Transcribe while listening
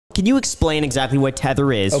Can you explain exactly what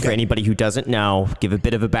Tether is for anybody who doesn't know? Give a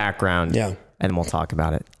bit of a background. Yeah. And then we'll talk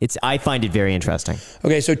about it. I find it very interesting.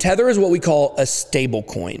 Okay, so Tether is what we call a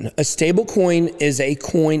stablecoin. A stablecoin is a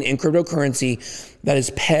coin in cryptocurrency that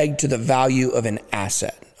is pegged to the value of an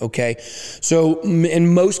asset. Okay, so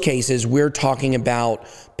in most cases, we're talking about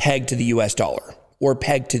pegged to the US dollar or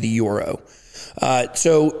pegged to the euro.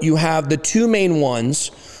 So you have the two main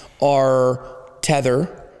ones are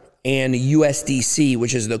Tether and USDC,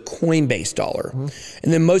 which is the coin-based dollar.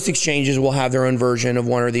 And then most exchanges will have their own version of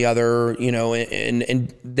one or the other, you know,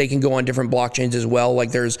 and they can go on different blockchains as well.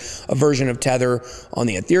 Like there's a version of Tether on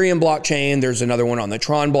the Ethereum blockchain. There's another one on the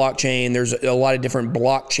Tron blockchain. There's a lot of different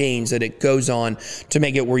blockchains that it goes on to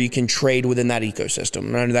make it where you can trade within that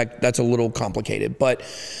ecosystem. And that's a little complicated, but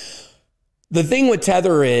the thing with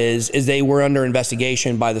Tether is they were under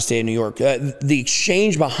investigation by the state of New York. The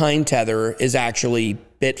exchange behind Tether is actually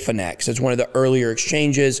Bitfinex. It's one of the earlier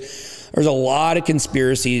exchanges. There's a lot of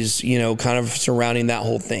conspiracies, you know, kind of surrounding that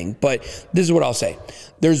whole thing. But this is what I'll say.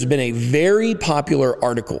 There's been a very popular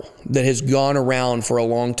article that has gone around for a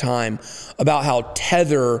long time about how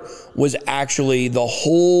Tether was actually the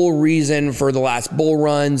whole reason for the last bull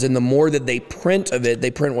runs. And the more that they print of it,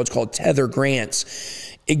 they print what's called Tether grants.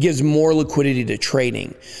 It gives more liquidity to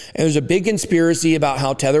trading. And there's a big conspiracy about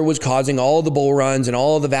how Tether was causing all the bull runs and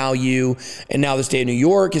all the value. And now the state of New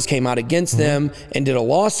York has came out against them and did a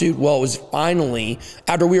lawsuit. Well, it was finally,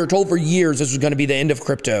 after we were told for years this was going to be the end of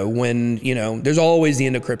crypto, when, you know, there's always the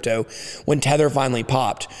end of crypto, when Tether finally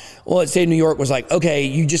popped. Well, the state of New York was like, okay,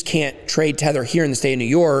 you just can't trade Tether here in the state of New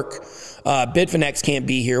York. Bitfinex can't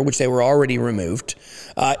be here, which they were already removed,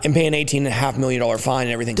 and pay an $18.5 million fine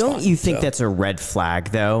and everything's fine. Don't you think that's a red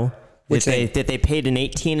flag, though? That they paid an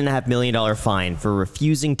 $18.5 million fine for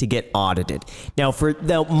refusing to get audited. Now,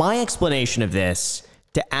 my explanation of this,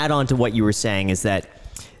 to add on to what you were saying, is that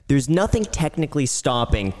there's nothing technically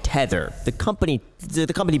stopping Tether, the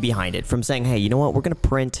company behind it, from saying, hey, you know what, we're going to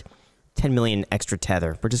print 10 million extra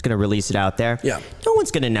Tether. We're just going to release it out there. Yeah. No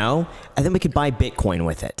one's going to know. And then we could buy Bitcoin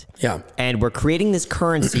with it. Yeah. And we're creating this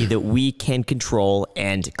currency that we can control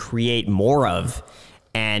and create more of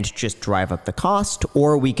and just drive up the cost.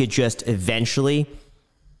 Or we could just eventually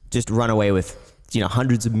just run away with, you know,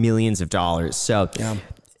 hundreds of millions of dollars. So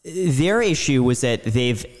their issue was that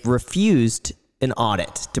they've refused an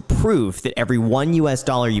audit to prove that every $1 US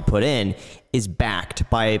you put in is backed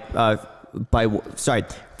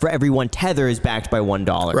for every one Tether is backed by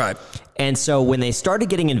 $1. Right. And so when they started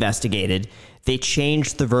getting investigated, they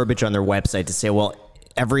changed the verbiage on their website to say, well,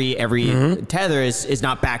 every Tether is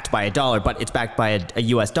not backed by $1, but it's backed by a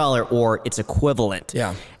US dollar or its equivalent.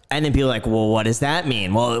 Yeah. And then people are like, well, what does that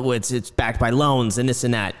mean? Well, it's backed by loans and this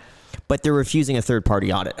and that. But they're refusing a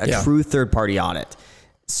third-party audit, a true third-party audit.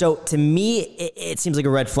 So to me, it seems like a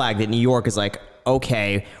red flag that New York is like,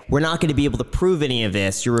 okay, we're not going to be able to prove any of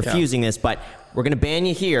this. You're refusing this, but we're going to ban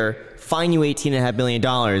you here, fine you $18.5 million,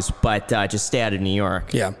 but just stay out of New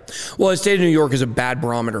York. Yeah. Well, the state of New York is a bad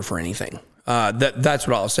barometer for anything. That's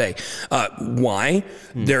what I'll say. Why?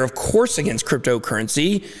 They're, of course, against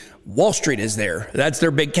cryptocurrency. Wall Street is there. That's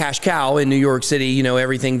their big cash cow in New York City. You know,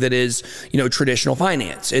 everything that is, you know, traditional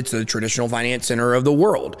finance. It's the traditional finance center of the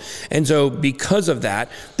world. And so because of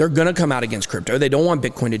that, they're going to come out against crypto. They don't want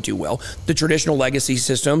Bitcoin to do well. The traditional legacy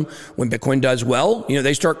system, when Bitcoin does well, you know,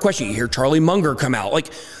 they start questioning. You hear Charlie Munger come out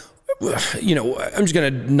like, you know, I'm just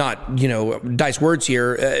going to not, you know, dice words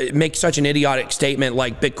here, make such an idiotic statement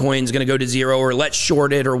like Bitcoin's going to go to zero or let's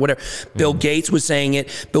short it or whatever. Bill Gates was saying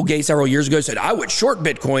it. Bill Gates several years ago said, I would short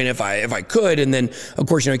Bitcoin if I could. And then, of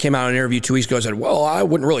course, you know, he came out in an interview 2 weeks ago and said, well, I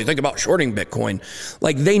wouldn't really think about shorting Bitcoin.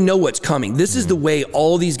 Like, they know what's coming. This is the way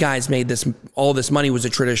all these guys made all this money, was a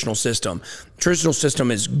traditional system. Traditional system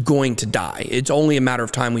is going to die. It's only a matter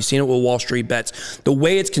of time. We've seen it with Wall Street bets. The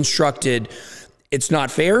way it's constructed, it's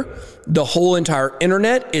not fair. The whole entire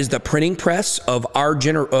internet is the printing press of our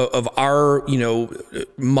you know,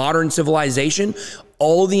 modern civilization.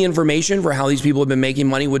 All the information for how these people have been making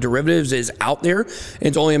money with derivatives is out there.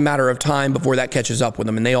 It's only a matter of time before that catches up with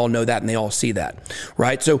them, and they all know that and they all see that,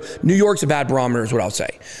 right? So New York's a bad barometer is what I'll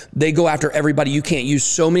say. They go after everybody. You can't use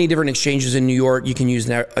so many different exchanges in New York. You can use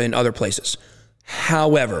in other places.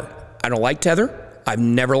 However, I don't like Tether. I've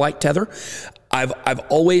never liked Tether. I've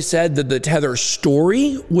always said that the Tether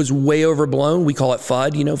story was way overblown. We call it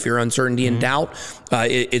FUD, you know, fear, uncertainty, and doubt.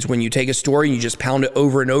 It's when you take a story and you just pound it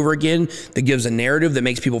over and over again that gives a narrative that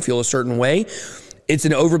makes people feel a certain way. It's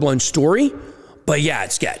an overblown story, But yeah,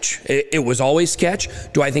 it's sketch. It was always sketch.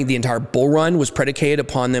 Do I think the entire bull run was predicated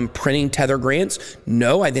upon them printing Tether grants?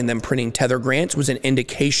 No, I think them printing Tether grants was an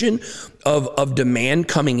indication of demand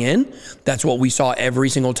coming in. That's what we saw every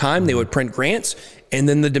single time. They would print grants and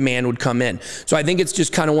then the demand would come in. So I think it's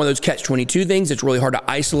just kind of one of those catch-22 things. It's really hard to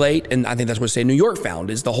isolate. And I think that's what say New York found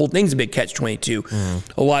is the whole thing's a big catch-22.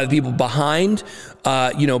 A lot of people behind,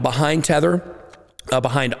 behind Tether,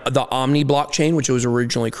 behind the Omni blockchain, which it was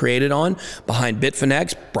originally created on, behind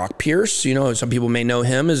Bitfinex, Brock Pierce, some people may know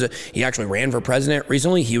him he actually ran for president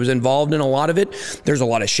recently. He was involved in a lot of it. There's a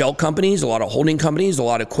lot of shell companies, a lot of holding companies, a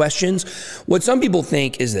lot of questions. What some people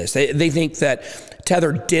think is this, they think that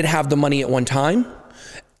Tether did have the money at one time.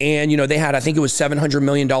 And, they had, I think it was $700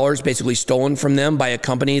 million basically stolen from them by a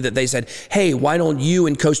company that they said, hey, why don't you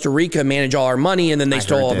in Costa Rica manage all our money? And then they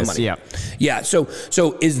stole all the money. Yeah. Yeah. So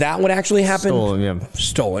is that what actually happened? Stolen, yeah.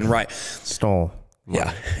 Stolen, right. Stole.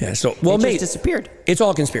 Yeah. Yeah. So, well, it just disappeared. It's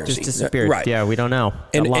all conspiracy. Just disappeared. Right. Yeah. We don't know.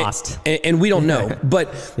 And lost. And we don't know.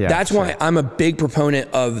 But Yeah, that's why I'm a big proponent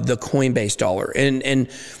of the Coinbase dollar. And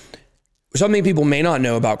something people may not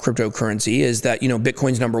know about cryptocurrency is that,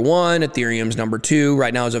 Bitcoin's number 1, Ethereum's number 2.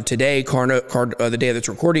 Right now, as of today, the day that's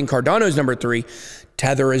recording, Cardano's number 3,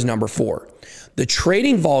 Tether is number 4. The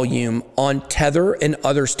trading volume on Tether and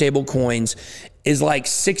other stable coins is like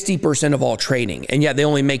 60% of all trading. And yet they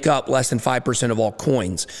only make up less than 5% of all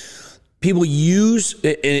coins. People use,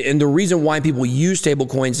 and the reason why people use stable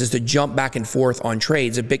coins is to jump back and forth on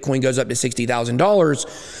trades. If Bitcoin goes up to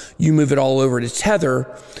 $60,000, you move it all over to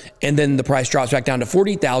Tether, and then the price drops back down to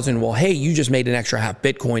 $40,000. Well, hey, you just made an extra half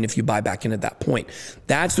Bitcoin if you buy back in at that point.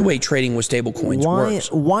 That's the way trading with stable coins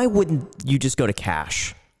works. Why wouldn't you just go to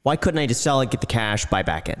cash? Why couldn't I just sell it, get the cash, buy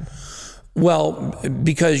back in? Well,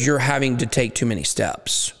 because you're having to take too many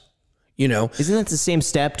steps. Isn't that the same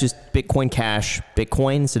step? Just Bitcoin Cash,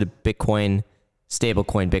 Bitcoin instead of Bitcoin,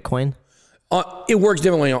 stablecoin, Bitcoin? It works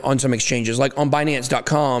differently on some exchanges, like on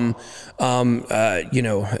Binance.com.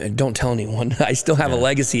 Don't tell anyone. I still have a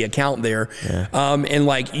legacy account there,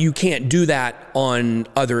 and you can't do that on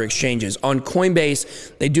other exchanges. On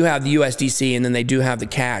Coinbase, they do have the USDC, and then they do have the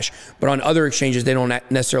cash. But on other exchanges, they don't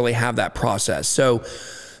necessarily have that process. So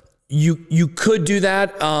you could do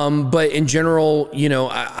that, but in general,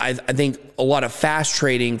 I think a lot of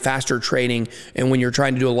faster trading, and when you're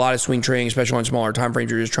trying to do a lot of swing trading, especially on smaller time frames,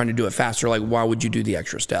 you're just trying to do it faster. Like, why would you do the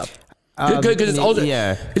extra step? Because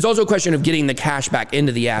it's also a question of getting the cash back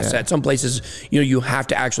into the asset. Some places, you have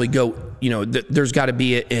to actually go. There's got to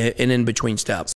be an in between step.